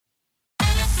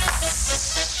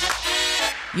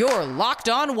You're Locked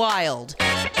On Wild,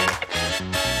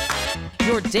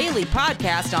 your daily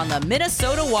podcast on the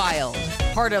Minnesota Wild,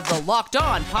 part of the Locked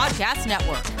On Podcast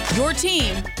Network, your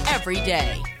team every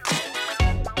day.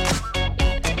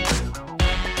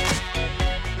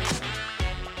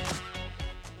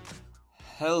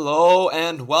 Hello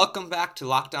and welcome back to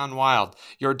Locked On Wild,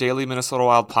 your daily Minnesota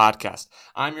Wild podcast.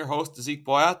 I'm your host, Zeke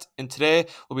Boyat, and today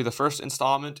will be the first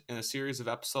installment in a series of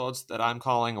episodes that I'm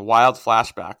calling Wild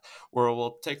Flashback, where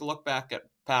we'll take a look back at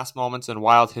past moments in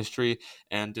Wild history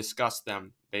and discuss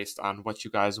them based on what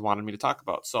you guys wanted me to talk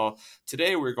about. So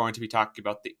today we're going to be talking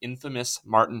about the infamous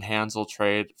Martin Hanzal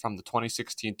trade from the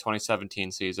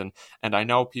 2016-2017 season. And I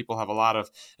know people have a lot of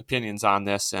opinions on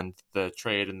this and the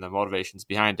trade and the motivations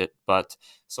behind it. We're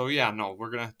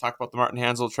going to talk about the Martin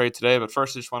Hanzal trade today. But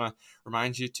first, I just want to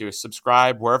remind you to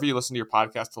subscribe wherever you listen to your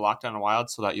podcast to Locked On Wild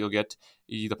so that you'll get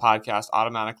the podcast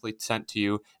automatically sent to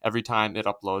you every time it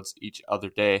uploads each other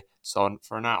day. So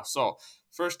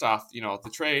first off,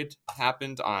 the trade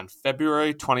happened on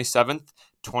February 27th,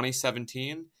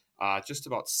 2017, just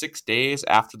about 6 days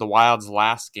after the Wild's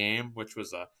last game, which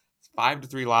was a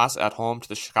 5-3 loss at home to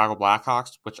the Chicago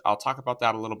Blackhawks, which I'll talk about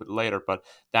that a little bit later, but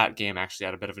that game actually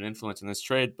had a bit of an influence in this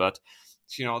trade. But,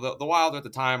 the Wild at the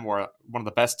time were one of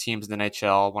the best teams in the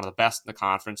NHL, one of the best in the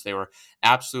conference. They were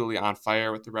absolutely on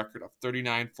fire with the record of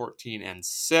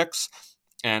 39-14-6.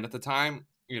 And at the time,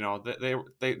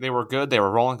 they were good. They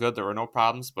were rolling good. There were no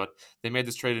problems, but they made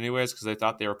this trade anyways because they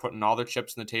thought they were putting all their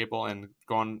chips on the table and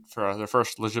going for their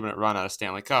first legitimate run at a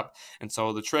Stanley Cup. And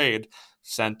so the trade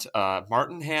sent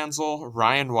Martin Hanzal,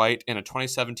 Ryan White, and a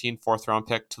 2017 fourth-round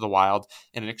pick to the Wild.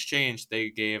 And in exchange, they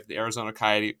gave the Arizona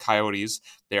Coyotes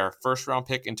their first-round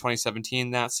pick in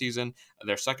 2017 that season,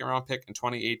 their second-round pick in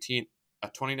 2018, a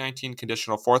 2019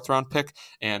 conditional fourth-round pick,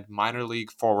 and minor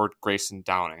league forward Grayson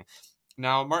Downing.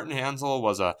 Now, Martin Hanzal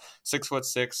was a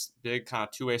 6'6", big kind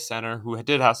of two-way center who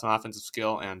did have some offensive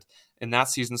skill, and in that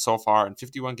season so far, in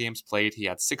 51 games played, he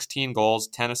had 16 goals,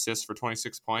 10 assists for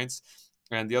 26 points.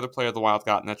 And the other player the Wild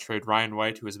got in that trade, Ryan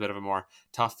White, who is a bit of a more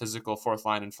tough, physical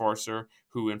fourth-line enforcer,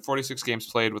 who in 46 games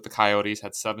played with the Coyotes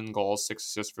had 7 goals, 6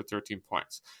 assists for 13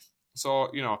 points.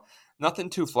 So, nothing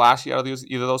too flashy out of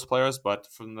either of those players, but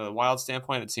from the Wild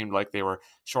standpoint, it seemed like they were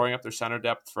shoring up their center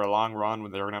depth for a long run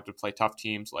when they were going to have to play tough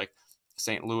teams like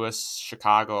St. Louis,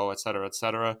 Chicago, et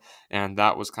cetera, and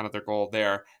that was kind of their goal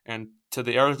there. And to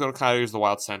the Arizona Coyotes, the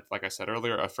Wild sent, like I said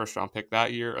earlier, a first-round pick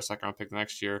that year, a second-round pick the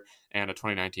next year, and a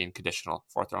 2019 conditional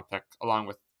fourth-round pick, along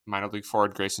with minor league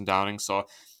forward Grayson Downing. So,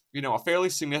 a fairly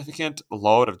significant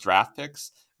load of draft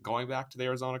picks going back to the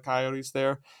Arizona Coyotes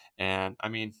there. And,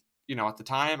 at the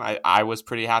time, I was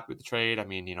pretty happy with the trade.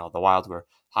 The Wild were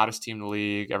hottest team in the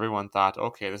league. Everyone thought,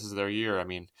 okay, this is their year.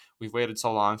 We've waited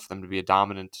so long for them to be a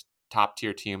dominant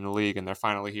top-tier team in the league, and they're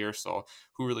finally here, so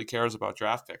who really cares about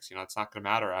draft picks? It's not going to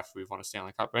matter after we've won a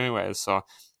Stanley Cup anyways,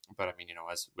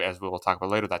 as we will talk about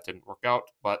later, that didn't work out,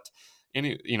 but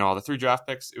the 3 draft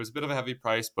picks, it was a bit of a heavy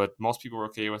price, but most people were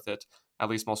okay with it. At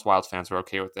least most Wild fans were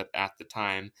okay with it at the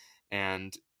time,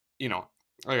 and,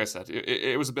 like I said,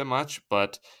 it was a bit much,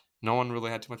 but no one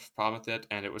really had too much problem with it,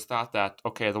 and it was thought that,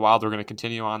 okay, the Wild were going to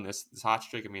continue on this hot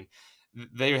streak.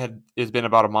 It's been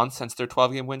about a month since their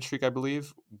 12-game win streak, I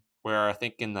believe, where I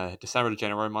think in the December to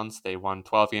January months, they won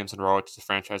 12 games in a row, which is a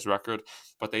franchise record,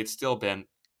 but they'd still been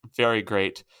very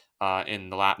great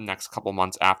in the next couple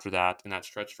months after that, in that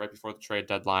stretch right before the trade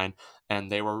deadline,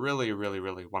 and they were really, really,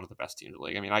 really one of the best teams in the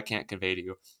league. I can't convey to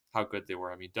you how good they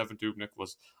were. Devan Dubnyk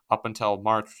was, up until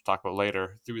March, we'll talk about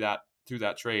later, through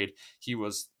that trade, he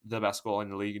was the best goalie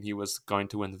in the league, and he was going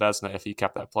to win the Vezina if he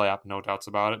kept that play up, no doubts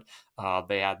about it.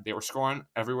 They were scoring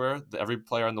everywhere. Every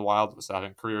player in the Wild was having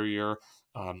a career year.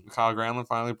 Kyle Granlund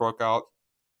finally broke out.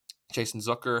 Jason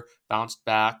Zucker bounced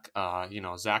back.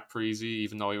 Zach Parise,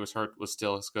 even though he was hurt, was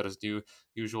still as good as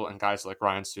usual. And guys like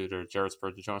Ryan Suter, Jared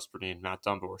Spurgeon, Jonas Brodin, Matt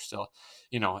Dumba were still,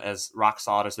 as rock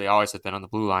solid as they always have been on the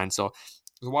blue line. So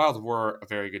the Wild were a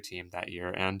very good team that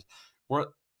year. And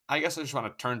I guess I just want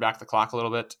to turn back the clock a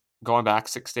little bit, going back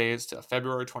 6 days to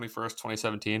February 21st,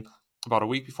 2017. About a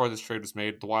week before this trade was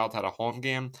made, the Wild had a home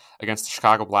game against the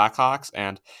Chicago Blackhawks,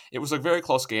 and it was a very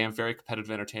close game, very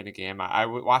competitive, entertaining game. I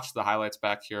watched the highlights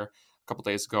back here a couple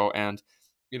days ago, and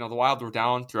the Wild were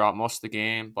down throughout most of the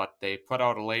game, but they put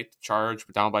out a late charge,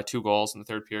 were down by 2 goals in the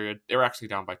third period. They were actually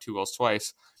down by 2 goals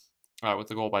twice, with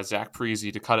the goal by Zach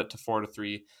Parise to cut it to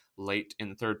 4-3 late in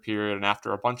the third period, and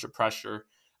after a bunch of pressure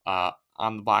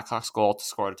on the Blackhawks goal to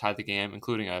score to tie the game,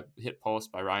 including a hit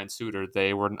post by Ryan Suter,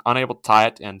 they were unable to tie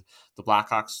it, and the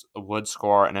Blackhawks would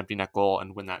score an empty net goal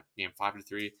and win that game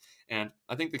 5-3. And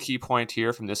I think the key point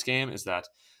here from this game is that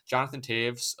Jonathan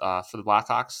Toews for the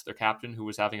Blackhawks, their captain, who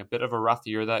was having a bit of a rough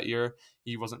year that year,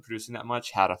 he wasn't producing that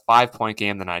much, had a 5-point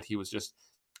game tonight. He was just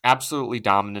absolutely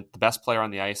dominant, the best player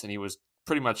on the ice, and he was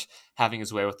pretty much having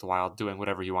his way with the Wild, doing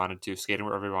whatever he wanted to, skating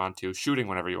wherever he wanted to, shooting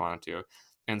whenever he wanted to.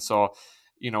 And so,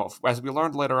 as we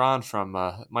learned later on from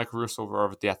Mike Russo over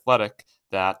at The Athletic,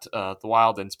 that the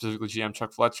Wild, and specifically GM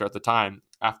Chuck Fletcher at the time,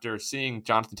 after seeing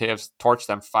Jonathan Toews torch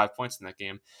them for 5 points in that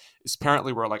game,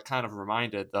 apparently were kind of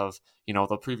reminded of,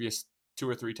 the previous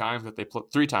 3 times that they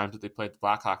played the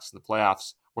Blackhawks in the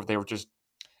playoffs, where they were just,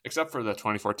 except for the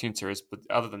 2014 series, but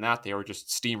other than that, they were just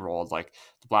steamrolled. Like,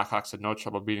 the Blackhawks had no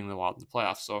trouble beating the Wild in the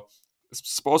playoffs. So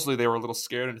supposedly they were a little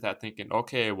scared into that, thinking,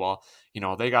 okay, well,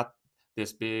 they got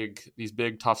these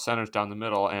big tough centers down the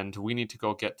middle, and we need to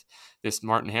go get this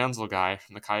Martin Hansel guy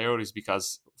from the Coyotes,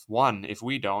 because one, if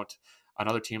we don't,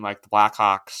 another team like the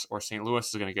Blackhawks or St. Louis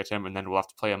is going to get him, and then we'll have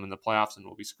to play him in the playoffs and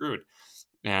we'll be screwed.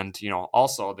 And,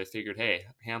 also they figured, hey,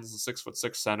 Hansel's a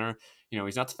 6'6" center.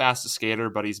 He's not the fastest skater,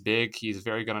 but he's big. He's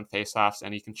very good on faceoffs,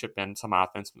 and he can chip in some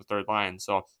offense from the third line.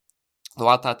 So the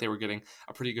Wild thought they were getting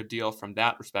a pretty good deal from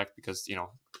that respect, because,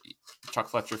 Chuck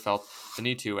Fletcher felt the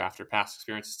need to, after past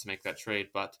experiences, to make that trade.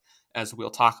 But as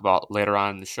we'll talk about later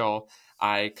on in the show,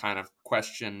 I kind of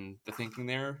question the thinking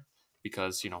there,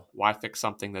 because, why fix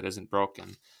something that isn't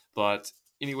broken? But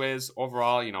anyways,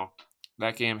 overall,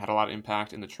 that game had a lot of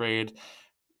impact in the trade.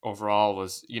 Overall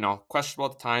was,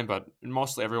 questionable at the time, but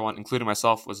mostly everyone, including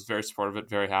myself, was very supportive of it,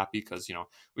 very happy, because,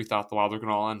 we thought the Wild were going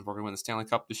to all in, we're going to win the Stanley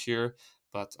Cup this year.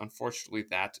 But unfortunately,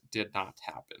 that did not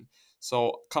happen.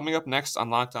 So coming up next on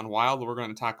Locked On Wild, we're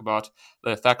going to talk about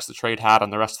the effects the trade had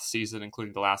on the rest of the season,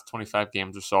 including the last 25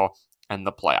 games or so and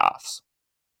the playoffs.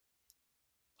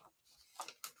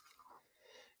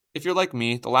 If you're like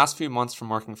me, the last few months from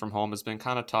working from home has been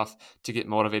kind of tough to get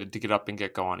motivated to get up and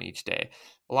get going each day.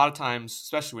 A lot of times,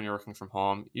 especially when you're working from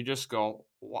home, you just go,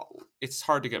 well, it's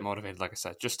hard to get motivated, like I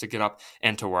said, just to get up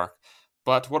and to work.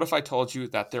 But what if I told you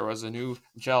that there was a new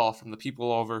gel from the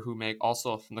people over who make,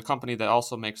 also from the company that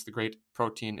also makes the great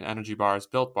protein and energy bars,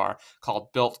 Built Bar,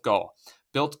 called Built Go.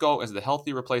 Built Go is the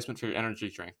healthy replacement for your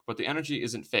energy drink, but the energy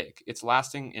isn't fake. It's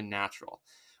lasting and natural.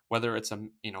 Whether it's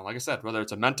like I said, whether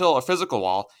it's a mental or physical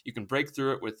wall, you can break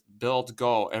through it with Built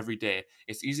Go every day.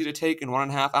 It's easy to take in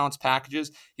 1.5 ounce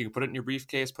packages. You can put it in your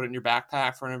briefcase, put it in your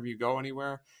backpack for whenever you go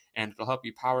anywhere, and it'll help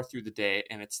you power through the day.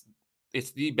 And it's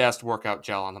the best workout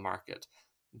gel on the market.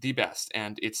 The best.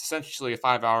 And it's essentially a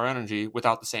 5-hour energy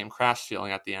without the same crash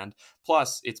feeling at the end.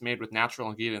 Plus, it's made with natural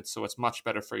ingredients, so it's much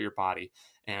better for your body.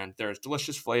 And there's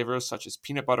delicious flavors such as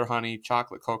peanut butter honey,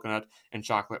 chocolate coconut, and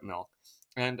chocolate milk.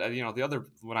 And, the other,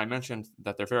 when I mentioned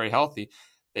that they're very healthy,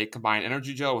 they combine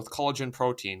energy gel with collagen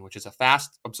protein, which is a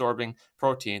fast-absorbing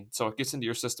protein, so it gets into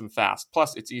your system fast.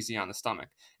 Plus, it's easy on the stomach.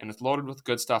 And it's loaded with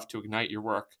good stuff to ignite your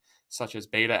work, such as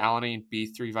beta-alanine,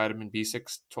 B3 vitamin,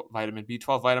 B6 vitamin,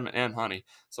 B12 vitamin, and honey.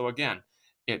 So again,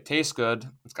 it tastes good.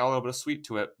 It's got a little bit of sweet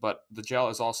to it, but the gel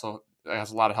has a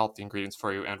lot of healthy ingredients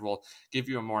for you and will give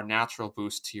you a more natural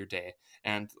boost to your day.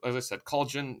 And as I said,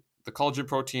 the collagen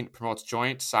protein promotes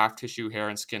joint, soft tissue, hair,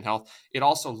 and skin health. It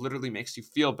also literally makes you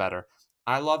feel better.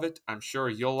 I love it. I'm sure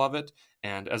you'll love it.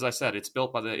 And as I said, it's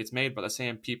made by the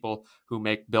same people who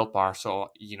make Built Bar.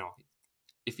 So,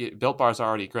 Built Bar is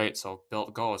already great, so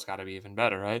Built Go has got to be even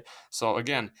better, right? So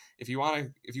again, if you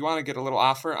want to get a little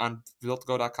offer on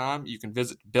BuiltGo.com, you can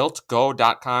visit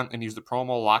BuiltGo.com and use the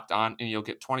promo Locked On, and you'll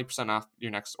get 20% off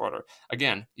your next order.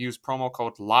 Again, use promo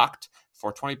code LOCKED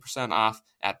for 20% off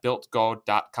at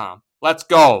BuiltGo.com. Let's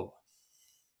go!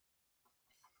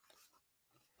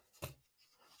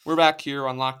 We're back here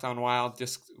on Locked On Wild,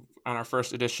 on our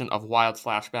first edition of Wild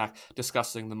Flashback,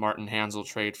 discussing the Martin Hansel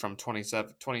trade from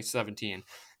 2017.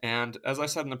 And as I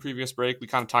said in the previous break, we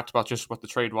kind of talked about just what the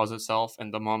trade was itself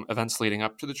and the events leading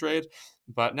up to the trade.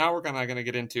 But now we're going to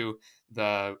get into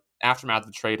the aftermath of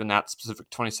the trade in that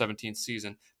specific 2017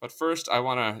 season. But first, I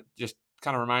want to just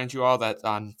kind of remind you all that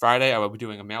on Friday, I will be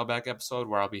doing a mailbag episode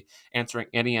where I'll be answering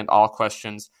any and all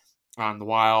questions on the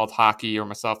Wild, hockey, or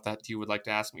myself that you would like to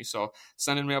ask me. So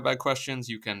send in mailbag questions.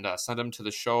 You can send them to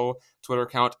the show Twitter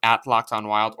account at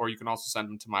LockedOnWild, or you can also send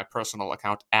them to my personal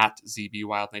account at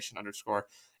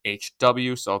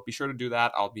ZBWildNation_HW. So be sure to do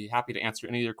that. I'll be happy to answer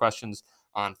any of your questions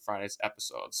on Friday's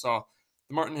episode. So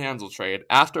the Martin Hansel trade.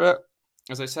 After it,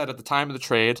 as I said, at the time of the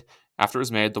trade, after it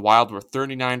was made, the Wild were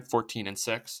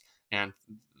 39-14-6, and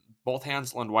both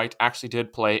Hansel and White actually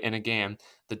did play in a game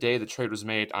the day the trade was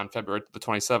made on February the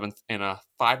 27th in a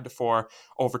 5-4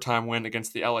 overtime win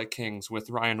against the LA Kings, with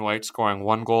Ryan White scoring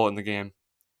 1 goal in the game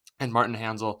And Martin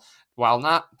Hanzal, while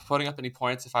not putting up any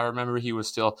points, if I remember, he was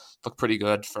still looked pretty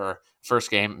good for first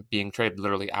game being traded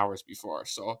literally hours before.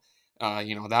 So,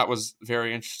 that was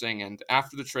very interesting. And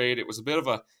after the trade, it was a bit of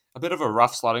a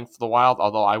rough sledding for the Wild,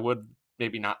 although I would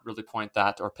maybe not really point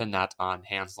that or pin that on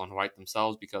Hanzal and White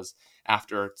themselves, because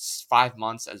after 5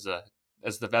 months as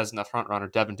the Vezina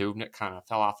frontrunner, Devin Dubnyk kind of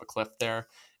fell off a cliff there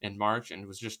in March and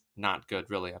was just not good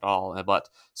really at all. But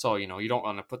so, you don't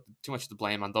want to put too much of the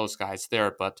blame on those guys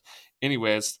there. But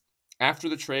anyways, after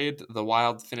the trade, the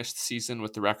Wild finished the season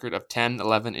with the record of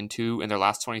 10-11-2 in their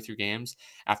last 23 games.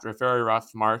 After a very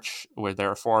rough March where they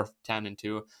were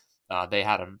 4-10-2, they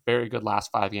had a very good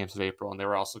last 5 games of April, and they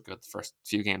were also good the first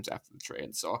few games after the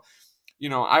trade. So,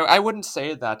 I wouldn't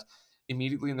say that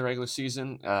immediately in the regular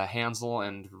season, Hanzal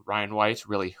and Ryan White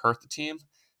really hurt the team.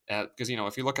 Because,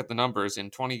 if you look at the numbers,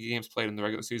 in 20 games played in the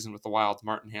regular season with the Wild,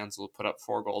 Martin Hanzal put up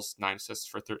 4 goals, 9 assists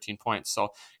for 13 points. So,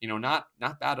 not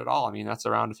bad at all. I mean, that's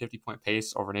around a 50-point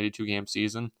pace over an 82-game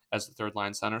season as the third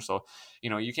line center. So,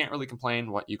 you can't really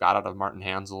complain what you got out of Martin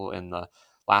Hanzal in the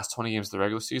last 20 games of the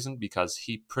regular season, because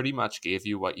he pretty much gave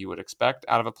you what you would expect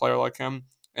out of a player like him.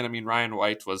 And I mean, Ryan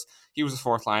White was a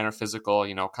fourth liner, physical,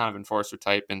 kind of enforcer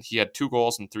type, and he had 2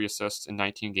 goals and 3 assists in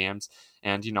 19 games.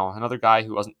 And, another guy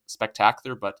who wasn't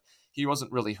spectacular, but he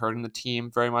wasn't really hurting the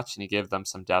team very much, and he gave them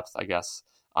some depth, I guess,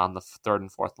 on the third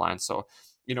and fourth line. So,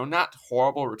 not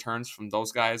horrible returns from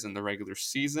those guys in the regular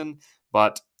season,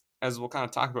 but as we'll kind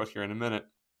of talk about here in a minute,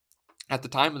 at the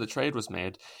time of the trade was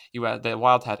made, the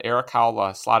Wild had Erik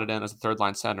Haula slotted in as a third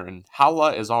line center, and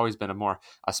Haula has always been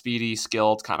a speedy,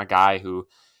 skilled kind of guy who,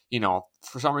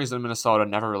 for some reason in Minnesota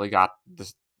never really got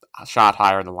this shot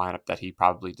higher in the lineup that he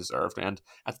probably deserved. And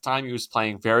at the time, he was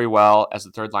playing very well as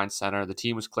the third line center. The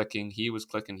team was clicking. He was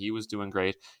doing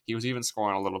great. He was even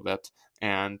scoring a little bit.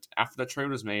 And after the trade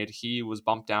was made, he was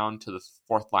bumped down to the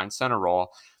fourth line center role.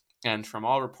 And from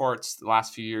all reports, the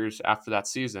last few years after that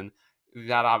season,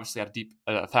 that obviously had a deep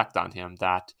effect on him,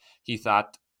 that he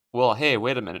thought, well, hey,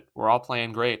 wait a minute. We're all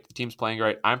playing great. The team's playing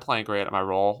great. I'm playing great at my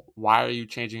role. Why are you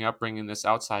changing up, bringing this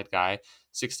outside guy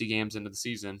 60 games into the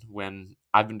season when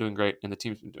I've been doing great and the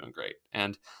team's been doing great?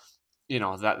 And,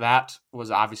 that was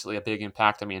obviously a big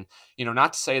impact. I mean,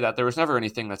 not to say that there was never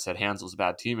anything that said Hanzal's a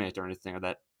bad teammate or anything, or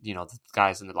that, the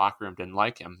guys in the locker room didn't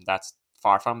like him. That's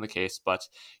far from the case. But,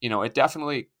 it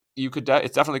definitely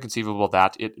it's definitely conceivable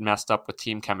that it messed up with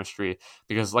team chemistry,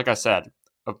 because like I said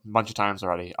a bunch of times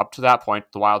already, up to that point,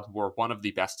 the Wild were one of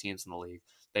the best teams in the league.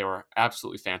 They were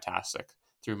absolutely fantastic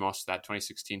through most of that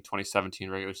 2016-2017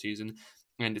 regular season.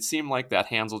 And it seemed like that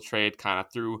Hanzal trade kind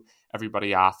of threw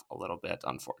everybody off a little bit,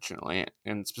 unfortunately,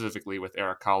 and specifically with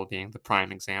Erik Haula being the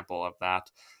prime example of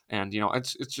that. And,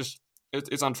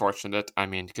 it's unfortunate. I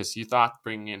mean, because you thought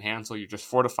bringing in Hanzal, you're just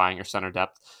fortifying your center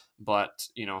depth. But,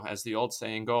 as the old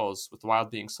saying goes, with the Wild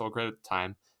being so great at the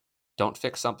time, don't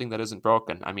fix something that isn't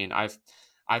broken. I mean, I've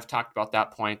talked about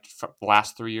that point for the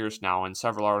last 3 years now in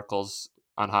several articles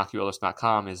on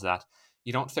HockeyWheelers.com, is that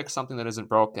you don't fix something that isn't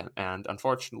broken. And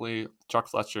unfortunately, Chuck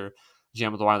Fletcher,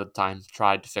 GM of the Wild at the time,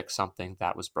 tried to fix something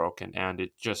that was broken. And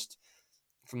it just,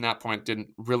 from that point, didn't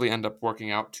really end up working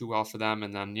out too well for them.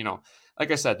 And then, like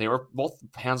I said, they were both,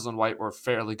 Hanzal and White were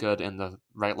fairly good in the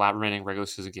remaining regular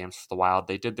season games for the Wild.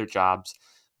 They did their jobs,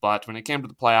 but when it came to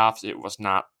the playoffs, it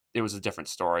was a different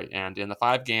story. And in the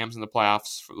 5 games in the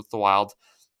playoffs for the Wild,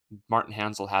 Martin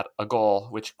Hanzal had a goal,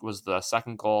 which was the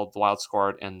second goal the Wild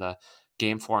scored in the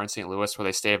Game 4 in St. Louis, where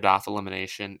they staved off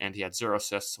elimination, and he had 0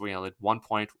 assists. So he only had 1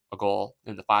 point, a goal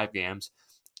in the 5 games.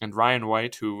 And Ryan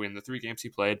White, who in the 3 games he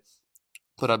played,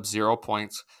 put up 0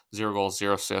 points, 0 goals,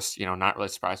 0 assists. Not really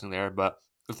surprising there. But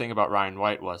the thing about Ryan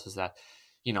White is that,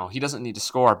 he doesn't need to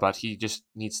score, but he just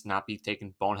needs to not be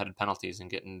taking boneheaded penalties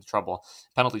and get into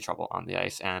penalty trouble on the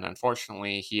ice. And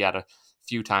unfortunately, he had a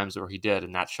few times where he did,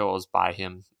 and that shows by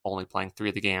him only playing 3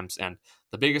 of the games. And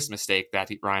the biggest mistake that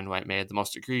Ryan White made, the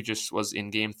most egregious, was in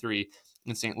Game 3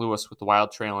 in St. Louis with the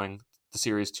Wild trailing the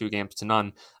series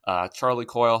 2-0. Charlie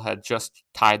Coyle had just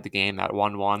tied the game at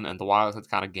 1-1, and the Wild had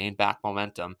kind of gained back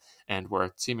momentum and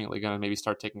were seemingly going to maybe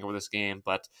start taking over this game.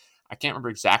 But I can't remember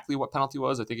exactly what penalty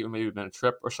was. I think it maybe been a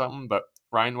trip or something, but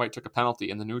Ryan White took a penalty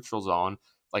in the neutral zone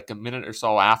like a minute or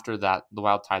so after that the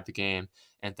Wild tied the game.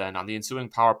 And then on the ensuing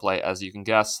power play, as you can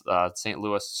guess, St.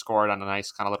 Louis scored on a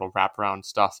nice kind of little wraparound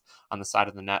stuff on the side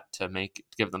of the net to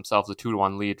give themselves a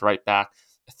 2-1 lead right back,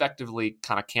 effectively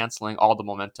kind of canceling all the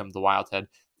momentum the Wild had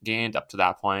gained up to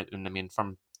that point. And I mean,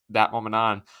 from that moment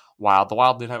on, while the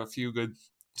Wild did have a few good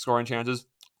scoring chances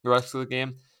the rest of the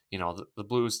game, the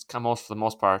Blues, for the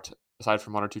most part, aside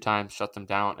from one or two times, shut them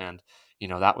down. And,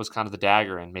 that was kind of the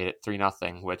dagger and made it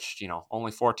 3-0, which,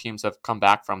 only 4 teams have come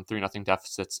back from 3-0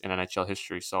 deficits in NHL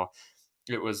history. So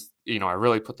it was, I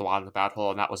really put the Wild in a bad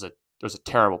hole, and there was a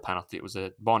terrible penalty. It was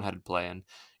a boneheaded play. And,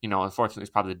 unfortunately,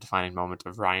 it's probably the defining moment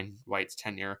of Ryan White's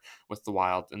tenure with the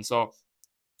Wild. And so,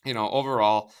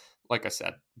 overall, like I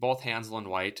said, both Hanzal and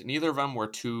White, neither of them were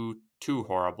too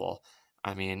horrible.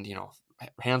 I mean,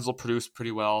 Hanzal produced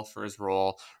pretty well for his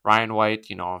role. Ryan White,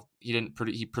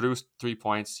 he produced 3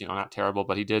 points, not terrible,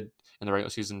 but he did in the regular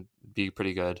season be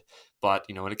pretty good. But,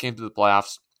 when it came to the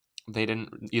playoffs,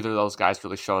 either of those guys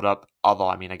really showed up. Although,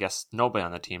 I guess nobody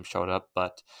on the team showed up.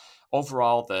 But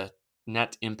overall, the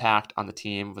net impact on the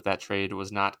team with that trade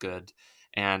was not good.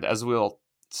 And as we'll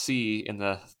see in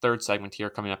the third segment here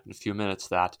coming up in a few minutes,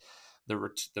 that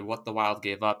what the Wild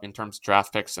gave up in terms of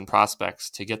draft picks and prospects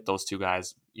to get those two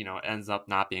guys, ends up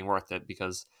not being worth it,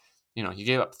 because, you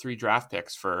gave up 3 draft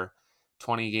picks for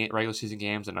 20 regular season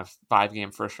games and a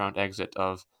 5-game first round exit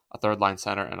of a third line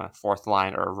center and a fourth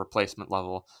line or replacement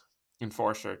level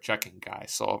enforcer checking guy.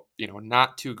 So,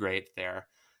 not too great there.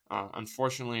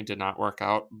 Unfortunately, it did not work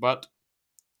out, but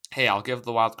hey, I'll give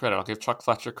the Wild credit. I'll give Chuck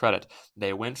Fletcher credit.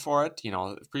 They went for it.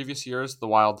 Previous years, the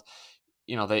Wild,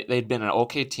 they'd been an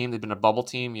okay team. They'd been a bubble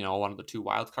team, one of the 2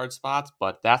 wild card spots.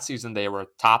 But that season, they were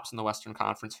tops in the Western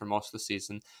Conference for most of the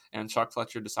season. And Chuck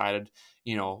Fletcher decided,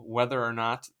 whether or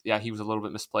not, he was a little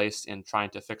bit misplaced in trying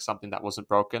to fix something that wasn't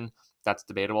broken. That's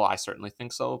debatable. I certainly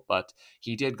think so. But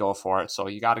he did go for it. So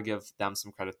you got to give them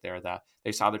some credit there that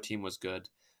they saw their team was good.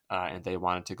 And they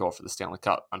wanted to go for the Stanley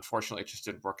Cup. Unfortunately, it just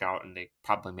didn't work out, and they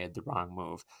probably made the wrong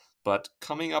move. But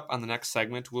coming up on the next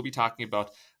segment, we'll be talking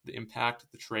about the impact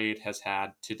the trade has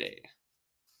had today.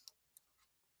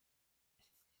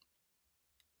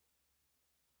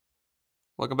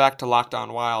 Welcome back to Locked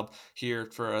On Wild, here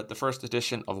for the first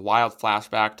edition of Wild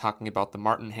Flashback, talking about the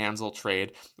Martin Hanzal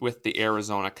trade with the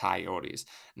Arizona Coyotes.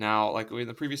 Now, like in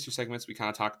the previous 2 segments, we kind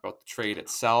of talked about the trade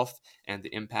itself and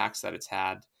the impacts that it's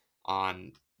had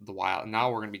on the Wild.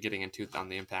 Now we're going to be getting into on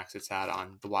the impacts it's had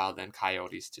on the Wild and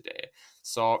Coyotes today.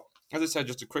 So, as I said,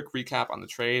 just a quick recap on the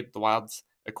trade. The Wilds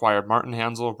acquired Martin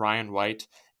Hanzal, Ryan White,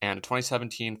 and a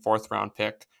 2017 4th-round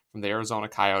pick from the Arizona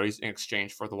Coyotes in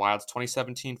exchange for the Wild's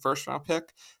 2017 first-round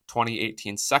pick,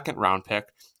 2018 second-round pick,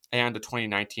 and a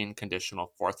 2019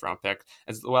 conditional 4th-round pick,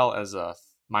 as well as a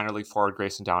minor league forward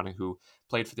Grayson Downing, who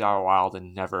played for the Iowa Wild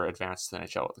and never advanced to the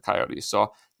NHL with the Coyotes.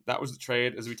 So that was the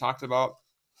trade. As we talked about,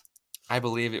 I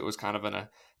believe it was kind of an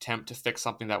attempt to fix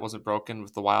something that wasn't broken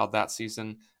with the Wild that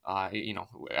season.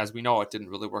 As we know, it didn't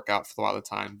really work out for the Wild at the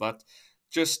time. But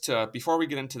just before we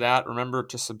get into that, remember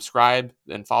to subscribe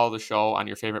and follow the show on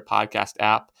your favorite podcast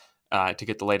app to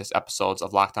get the latest episodes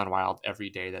of Locked On Wild every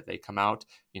day that they come out.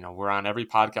 We're on every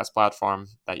podcast platform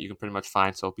that you can pretty much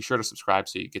find. So be sure to subscribe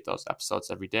so you get those episodes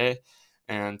every day.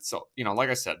 And so, like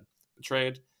I said, the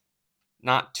trade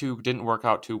didn't work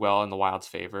out too well in the Wild's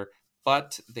favor.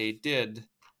 But they did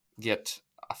get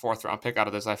a 4th-round pick out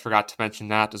of this. I forgot to mention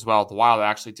that as well. The Wild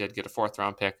actually did get a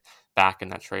 4th-round pick back in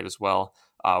that trade as well,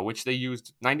 which they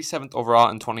used 97th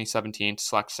overall in 2017 to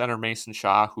select center Mason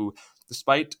Shaw, who,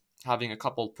 despite having a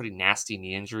couple pretty nasty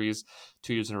knee injuries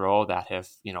 2 years in a row that have,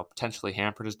 potentially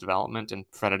hampered his development and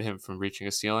prevented him from reaching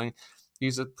a ceiling,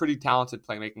 he's a pretty talented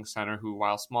playmaking center who,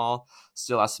 while small,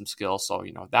 still has some skill. So,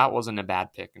 that wasn't a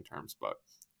bad pick in terms. But,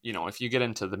 if you get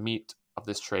into the meat of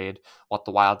this trade, what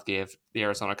the Wild gave the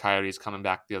Arizona Coyotes coming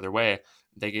back the other way,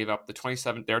 they gave up their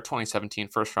 2017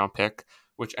 first-round pick,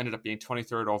 which ended up being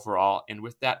 23rd overall. And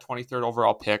with that 23rd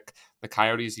overall pick, the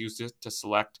Coyotes used it to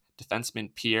select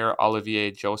defenseman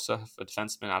Pierre-Olivier Joseph, a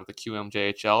defenseman out of the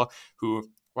QMJHL, who,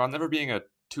 while never being a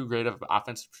too great of an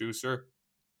offensive producer,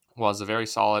 was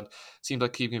seemed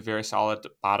like keeping a very solid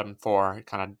bottom 4,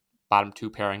 kind of bottom 2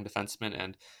 pairing defenseman.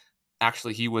 And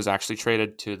actually, he was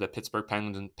traded to the Pittsburgh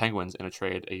Penguins in a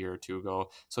trade a year or 2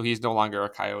 ago. So he's no longer a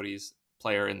Coyotes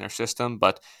player in their system.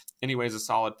 But anyways, a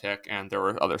solid pick, and there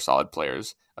were other solid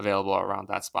players available around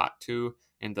that spot too.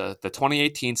 And the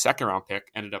 2018 second-round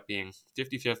pick ended up being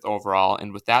 55th overall.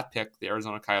 And with that pick, the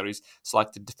Arizona Coyotes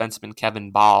selected defenseman Kevin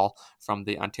Bahl from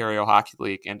the Ontario Hockey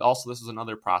League. And also, this was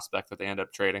another prospect that they ended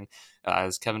up trading,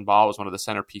 as Kevin Bahl was one of the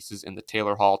centerpieces in the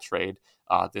Taylor Hall trade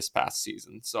this past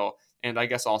season. So, and I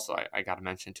guess also I got to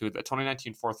mention too, the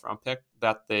 2019 4th-round pick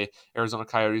that the Arizona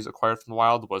Coyotes acquired from the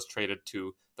Wild was traded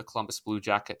to the Columbus Blue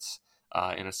Jackets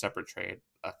in a separate trade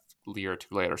a year or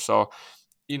 2 later. So,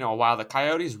 while the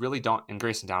Coyotes really and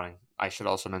Grayson Downing, I should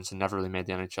also mention, never really made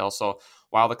the NHL. So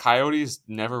while the Coyotes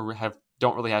never have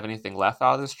don't really have anything left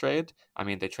out of this trade. I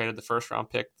mean, they traded the first round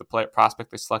pick, the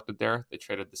prospect they selected there. They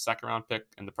traded the second round pick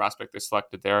and the prospect they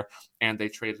selected there. And they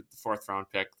traded the fourth round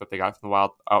pick that they got from the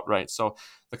Wild outright. So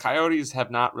the Coyotes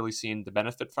have not really seen the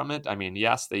benefit from it. I mean,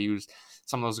 yes, they used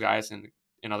some of those guys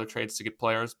in other trades to get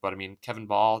players, but I mean, Kevin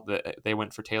Ball, they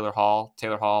went for Taylor Hall.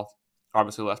 Taylor Hall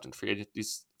obviously left in free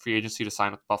agency to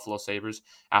sign with the Buffalo Sabres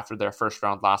after their first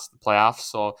round loss in the playoffs.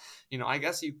 So, I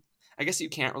guess you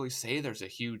can't really say there's a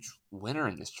huge winner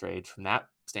in this trade from that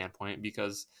standpoint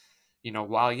because,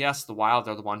 while yes, the Wild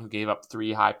are the one who gave up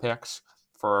 3 high picks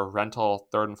for rental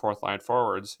third and fourth line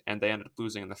forwards, and they ended up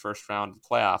losing in the first round of the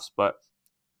playoffs, but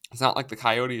it's not like the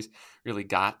Coyotes really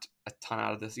got a ton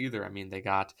out of this either. I mean, they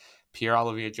got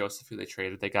Pierre-Olivier Joseph, who they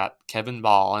traded. They got Kevin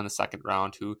Ball in the second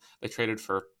round, who they traded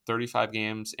for 35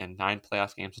 games and 9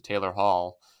 playoff games to Taylor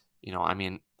Hall. I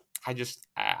mean,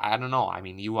 I don't know. I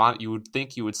mean, you would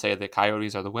think you would say the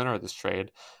Coyotes are the winner of this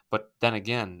trade, but then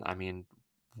again, I mean,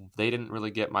 they didn't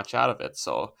really get much out of it.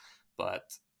 So, but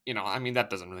I mean, that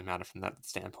doesn't really matter from that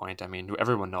standpoint. I mean,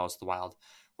 everyone knows the Wild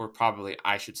are probably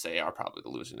the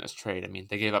loser in this trade. I mean,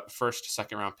 they gave up a first,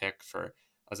 second round pick for,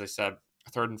 as I said,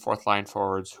 third and fourth line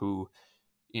forwards who,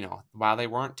 while they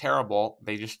weren't terrible,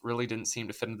 they just really didn't seem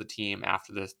to fit into the team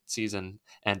after the season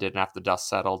ended and after the dust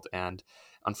settled. And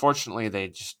unfortunately, they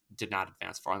just did not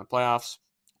advance far in the playoffs.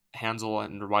 Hanzal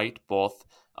and White both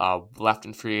left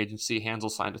in free agency. Hanzal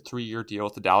signed a 3-year deal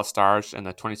with the Dallas Stars in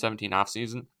the 2017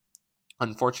 offseason.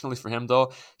 Unfortunately for him,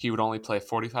 though, he would only play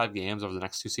 45 games over the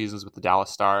next 2 seasons with the Dallas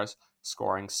Stars,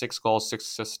 scoring 6 goals, 6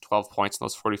 assists, 12 points in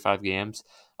those 45 games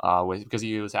because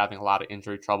he was having a lot of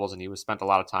injury troubles and he was spent a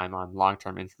lot of time on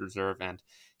long-term injured reserve, and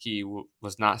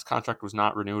his contract was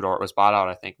not renewed, or it was bought out,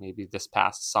 I think, maybe this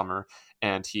past summer,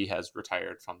 and he has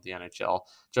retired from the NHL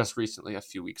just recently a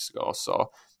few weeks ago. So,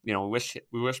 we wish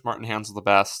Martin Hanzal the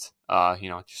best.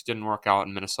 It just didn't work out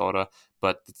in Minnesota,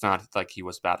 but it's not like he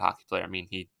was a bad hockey player. I mean,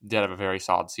 he did have a very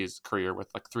solid season career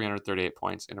with like 338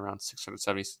 points in around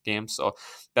 670 games. So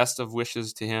best of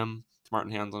wishes to him, to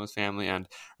Martin Hanzal and his family. And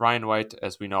Ryan White,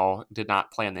 as we know, did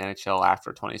not play in the NHL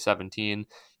after 2017.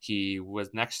 He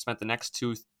spent the next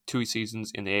two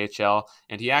seasons in the AHL,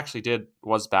 and he actually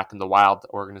was back in the Wild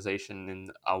organization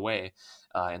in a way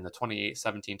in the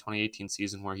 2017-2018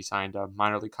 season, where he signed a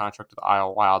minor league contract with the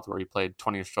Iowa Wild, where he played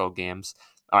 20 or so games.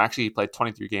 Actually, he played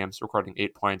 23 games, recording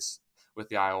 8 points with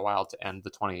the Iowa Wild to end the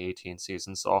 2018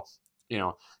 season. So,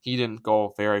 he didn't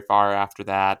go very far after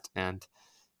that, and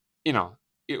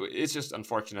it's just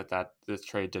unfortunate that this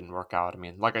trade didn't work out. I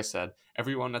mean, like I said,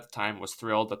 everyone at the time was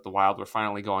thrilled that the Wild were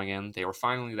finally going in. They were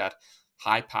finally that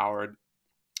high-powered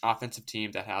offensive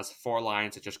team that has 4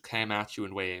 lines that just came at you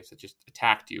in waves, that just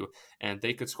attacked you, and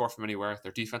they could score from anywhere.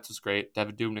 Their defense was great.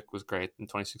 David Dubnyk was great in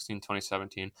 2016,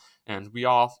 2017, and we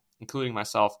all, including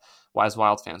myself, as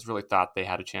Wild fans, really thought they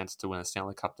had a chance to win a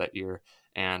Stanley Cup that year,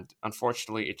 and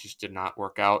unfortunately, it just did not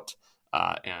work out,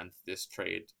 and this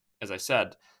trade, as I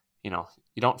said, you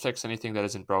don't fix anything that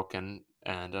isn't broken,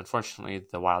 and unfortunately,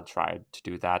 the Wild tried to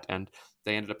do that, and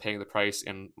they ended up paying the price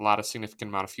in a lot of significant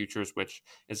amount of futures, which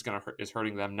is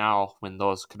hurting them now when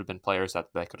those could have been players that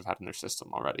they could have had in their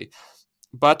system already.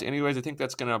 But anyways, I think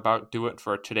that's going to about do it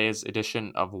for today's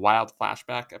edition of Wild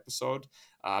Flashback episode.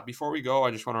 Before we go, I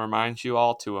just want to remind you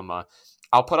all to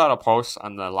I'll put out a post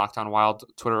on the Locked On Wild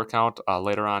Twitter account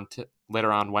later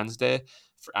on Wednesday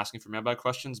for asking for mailbag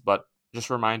questions, but just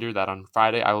a reminder that on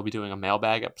Friday, I will be doing a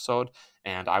mailbag episode,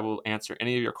 and I will answer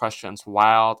any of your questions,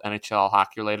 Wild, NHL,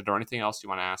 hockey related, or anything else you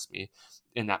want to ask me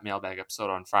in that mailbag episode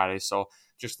on Friday. So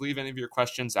just leave any of your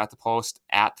questions at the post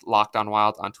at Locked On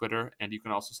Wild on Twitter, and you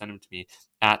can also send them to me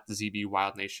at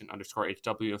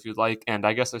ZBWildNation_HW if you'd like. And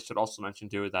I guess I should also mention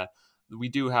too that we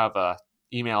do have a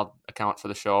email account for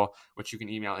the show, which you can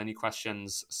email any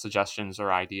questions, suggestions,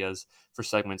 or ideas for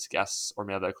segments, guests, or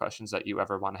mailbag questions that you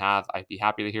ever want to have. I'd be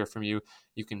happy to hear from you.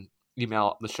 You can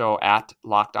email the show at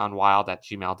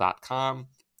lockedonwild@gmail.com.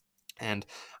 And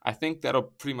I think that'll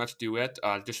pretty much do it.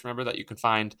 Just remember that you can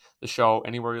find the show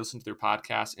anywhere you listen to your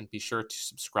podcast, and be sure to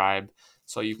subscribe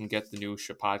so you can get the new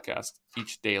podcast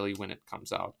each daily when it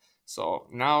comes out. So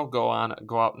now go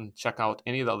out and check out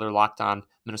any of the other Locked On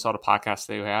Minnesota podcasts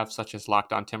they have, such as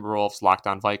Locked On Timberwolves, Locked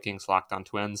On Vikings, Locked On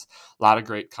Twins. A lot of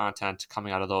great content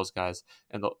coming out of those guys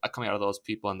and coming out of those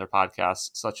people in their podcasts,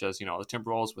 such as, the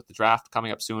Timberwolves with the draft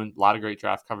coming up soon. A lot of great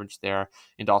draft coverage there,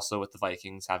 and also with the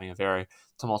Vikings having a very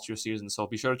tumultuous season. So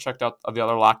be sure to check out the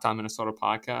other Locked On Minnesota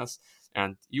podcasts.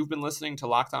 And you've been listening to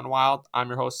Locked On Wild. I'm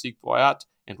your host, Zeke Boyat,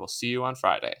 and we'll see you on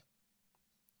Friday.